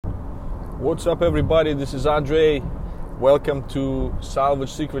What's up, everybody? This is Andre. Welcome to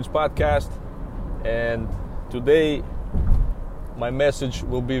Salvage Secrets Podcast. And today, my message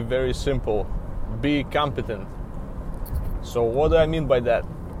will be very simple. Be competent. So what do I mean by that?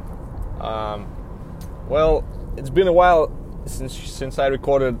 Well, it's been a while since I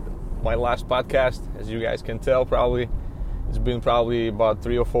recorded my last podcast. As you guys can tell, probably. It's been probably about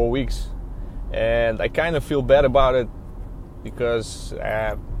 3 or 4 weeks. And I kind of feel bad about it because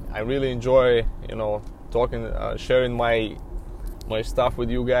I really enjoy, talking, sharing my stuff with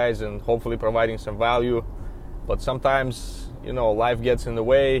you guys and hopefully providing some value. But sometimes, life gets in the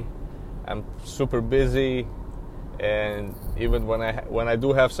way. I'm super busy, and even when I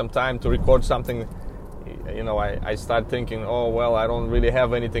do have some time to record something, I start thinking, oh well, I don't really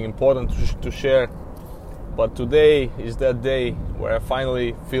have anything important to share. But today is that day where I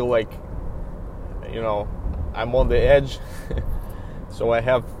finally feel like, I'm on the edge. So I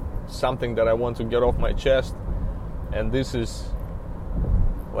have something that I want to get off my chest, and this is,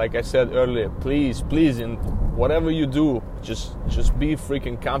 like I said earlier, please, in whatever you do, just be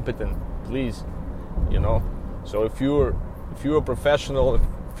freaking competent, please. So if you're a professional,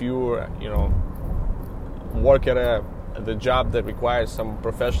 if you work at the job that requires some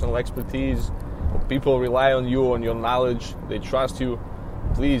professional expertise, people rely on you, on your knowledge, they trust you,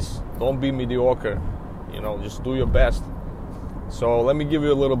 please don't be mediocre. Just do your best. So let me give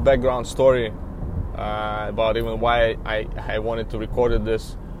you a little background story about even why I wanted to record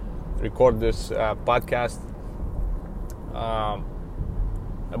this podcast.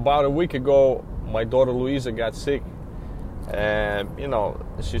 About a week ago, my daughter Louisa got sick, and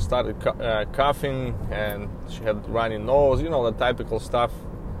she started coughing, and she had runny nose. The typical stuff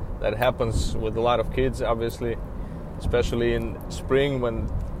that happens with a lot of kids, obviously, especially in spring when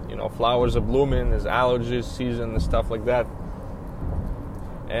flowers are blooming, there's allergies season and stuff like that.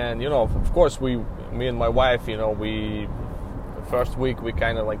 And of course, me and my wife, the first week we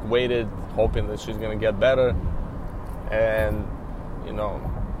kind of waited, hoping that she's gonna get better, and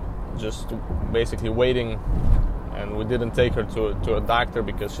just basically waiting. And we didn't take her to a doctor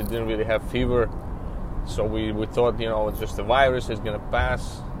because she didn't really have fever. So we thought, it's just a virus, it's gonna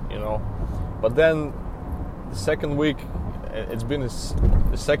pass, But then the second week, it's been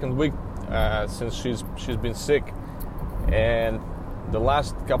the second week since she's been sick, and the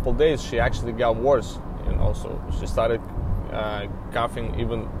last couple days she actually got worse. So she started coughing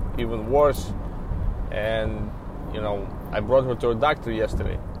even worse, and I brought her to a doctor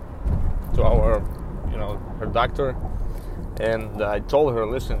yesterday, to our her doctor, and I told her,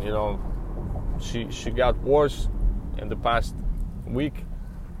 listen, she got worse in the past week,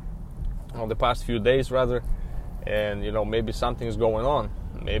 or the past few days rather, and maybe something's going on.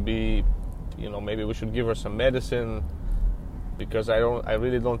 Maybe we should give her some medicine, because I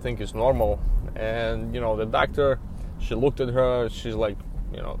really don't think it's normal. And the doctor, she looked at her, she's like,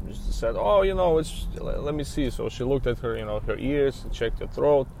 just said, oh, let me see. So she looked at her, her ears, checked her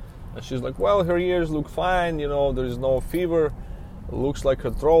throat, and she's like, well, her ears look fine, there is no fever. It looks like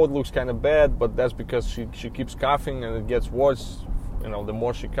her throat looks kind of bad, but that's because she keeps coughing and it gets worse. The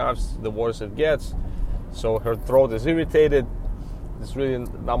more she coughs, the worse it gets. So her throat is irritated. There's really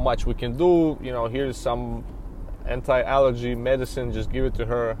not much we can do. Here's some anti-allergy medicine. Just give it to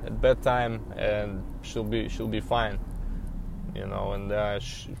her at bedtime, and she'll be fine. And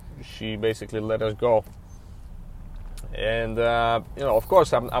she basically let us go. And of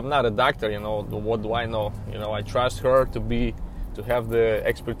course, I'm not a doctor. What do I know? I trust her to have the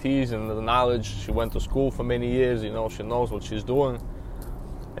expertise and the knowledge. She went to school for many years. She knows what she's doing.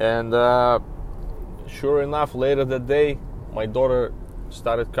 And sure enough, later that day, my daughter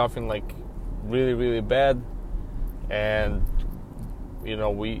started coughing really, really bad, and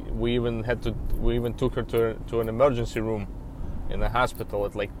we even took her to an emergency room in the hospital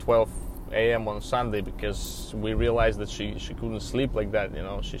at 12 a.m. on Sunday, because we realized that she couldn't sleep like that.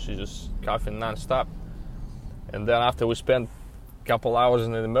 She's just coughing nonstop. And then after we spent a couple hours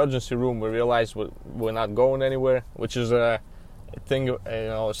in the emergency room, we realized we're not going anywhere, which is a thing,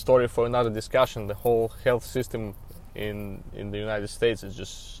 a story for another discussion. The whole health system in the United States is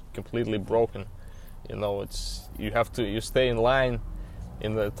just completely broken. You stay in line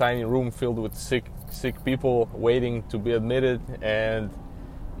in the tiny room filled with sick people waiting to be admitted, and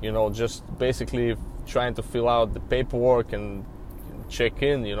just basically trying to fill out the paperwork and check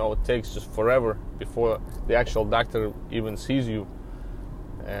in. It takes just forever before the actual doctor even sees you.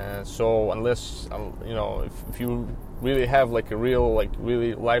 And so unless if you really have a real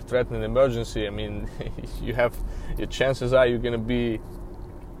really life-threatening emergency, your chances are you're gonna be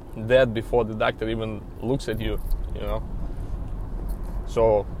dead before the doctor even looks at you.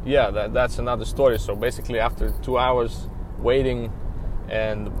 So yeah, that's another story. So basically, after 2 hours waiting,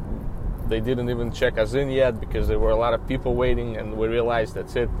 and they didn't even check us in yet because there were a lot of people waiting, and we realized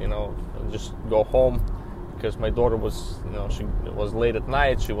that's it. Just go home, because my daughter was, she was late at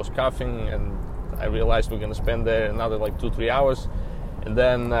night. She was coughing, and I realized we're gonna spend there another like 2-3 hours, and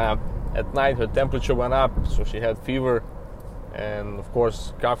then at night her temperature went up, so she had fever, and of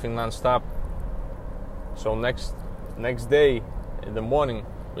course coughing nonstop. So next day in the morning,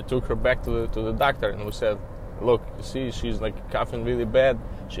 we took her back to the doctor, and we said, look, you see, she's like coughing really bad.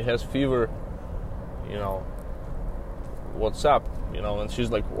 She has fever. What's up? And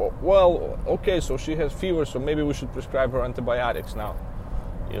she's like, well, okay, so she has fever, so maybe we should prescribe her antibiotics now.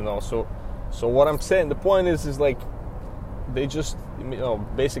 So what I'm saying, the point is like, they just,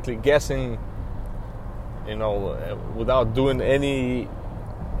 basically guessing, without doing any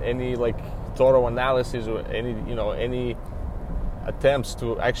like thorough analysis or any attempts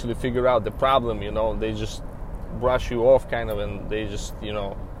to actually figure out the problem. They just brush you off kind of, and they just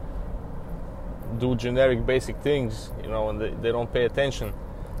do generic basic things, and they don't pay attention.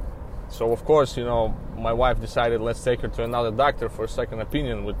 So of course, my wife decided, let's take her to another doctor for a second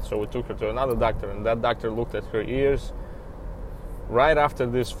opinion. So we took her to another doctor, and that doctor looked at her ears. Right after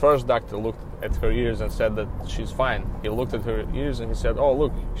this first doctor looked at her ears and said that she's fine, he looked at her ears and he said, oh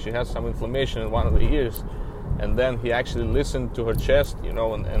look, she has some inflammation in one of the ears. And then he actually listened to her chest,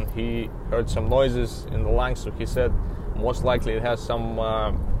 and he heard some noises in the lungs. So he said most likely it has some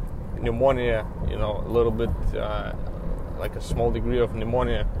pneumonia, a little bit like a small degree of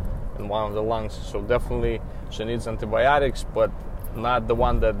pneumonia in one of the lungs. So definitely she needs antibiotics, but not the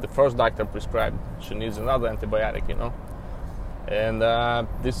one that the first doctor prescribed. She needs another antibiotic, And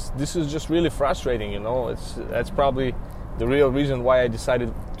this is just really frustrating, That's probably the real reason why I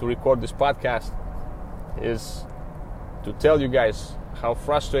decided to record this podcast, is to tell you guys how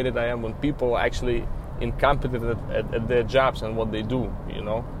frustrated I am when people are actually incompetent at their jobs and what they do,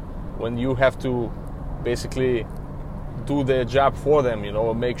 When you have to basically do their job for them,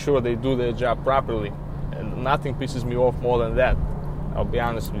 make sure they do their job properly. And nothing pisses me off more than that, I'll be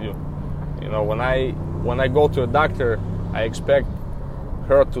honest with you. When I go to a doctor, I expect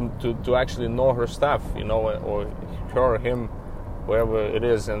her to actually know her stuff, or her or him, whoever it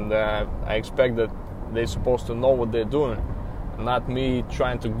is, and I expect that they're supposed to know what they're doing, not me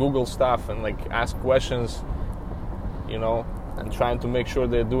trying to Google stuff and like ask questions, and trying to make sure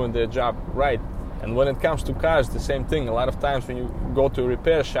they're doing their job right. And when it comes to cars, the same thing. A lot of times when you go to a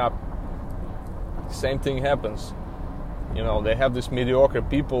repair shop, same thing happens. They have these mediocre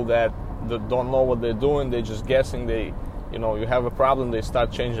people that don't know what they're doing. They're just guessing. You have a problem, they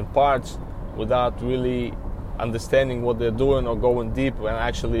start changing parts without really understanding what they're doing or going deep and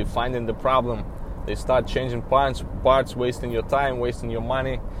actually finding the problem. They start changing parts, wasting your time, wasting your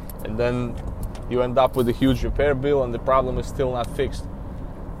money, and then you end up with a huge repair bill and the problem is still not fixed.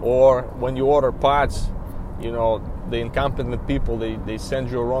 Or when you order parts, the incompetent people, they send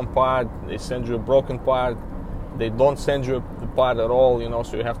you a wrong part, they send you a broken part, they don't send you the part at all,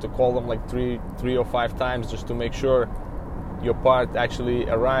 so you have to call them like three or 5 times just to make sure your part actually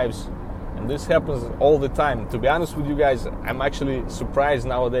arrives. And this happens all the time. To be honest with you guys, I'm actually surprised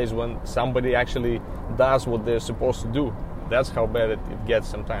nowadays when somebody actually does what they're supposed to do. That's how bad it gets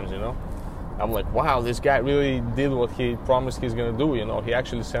sometimes, I'm like, wow, this guy really did what he promised he's gonna do. He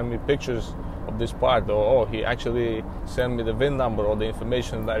actually sent me pictures of this part, or he actually sent me the VIN number or the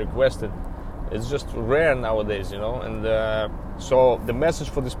information that I requested. It's just rare nowadays, And so the message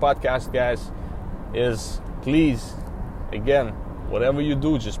for this podcast, guys, is please, again, whatever you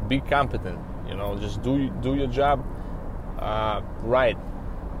do, just be competent. Just do your job right,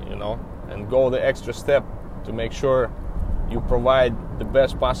 and go the extra step to make sure you provide the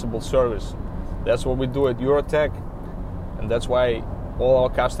best possible service. That's what we do at Eurotech, and that's why all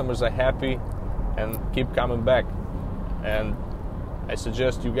our customers are happy and keep coming back. And I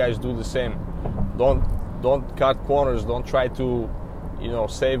suggest you guys do the same. Don't cut corners. Don't try to,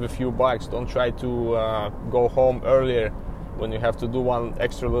 save a few bucks. Don't try to go home earlier when you have to do one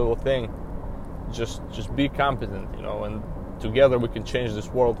extra little thing. Just be competent, and together we can change this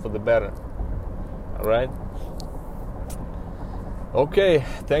world for the better. All right? Okay,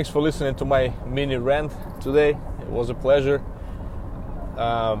 thanks for listening to my mini rant today. It was a pleasure.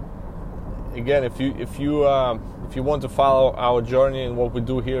 Again, if you want to follow our journey and what we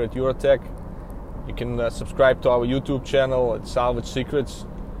do here at Eurotech, you can subscribe to our YouTube channel at Salvage Secrets.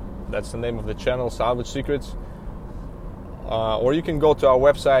 That's the name of the channel, Salvage Secrets. Or you can go to our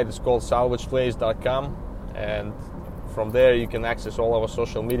website. It's called salvageplace.com, and from there you can access all our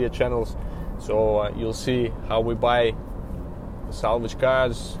social media channels. So you'll see how we buy salvage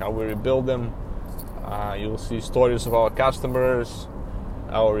cars, how we rebuild them. You'll see stories of our customers,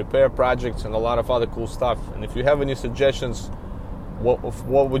 our repair projects, and a lot of other cool stuff. And if you have any suggestions,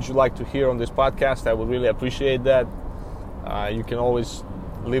 what would you like to hear on this podcast? I would really appreciate that. You can always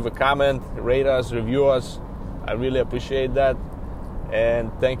leave a comment, rate us, review us. I really appreciate that.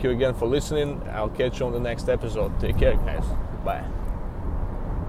 And thank you again for listening. I'll catch you on the next episode. Take care, guys. Bye.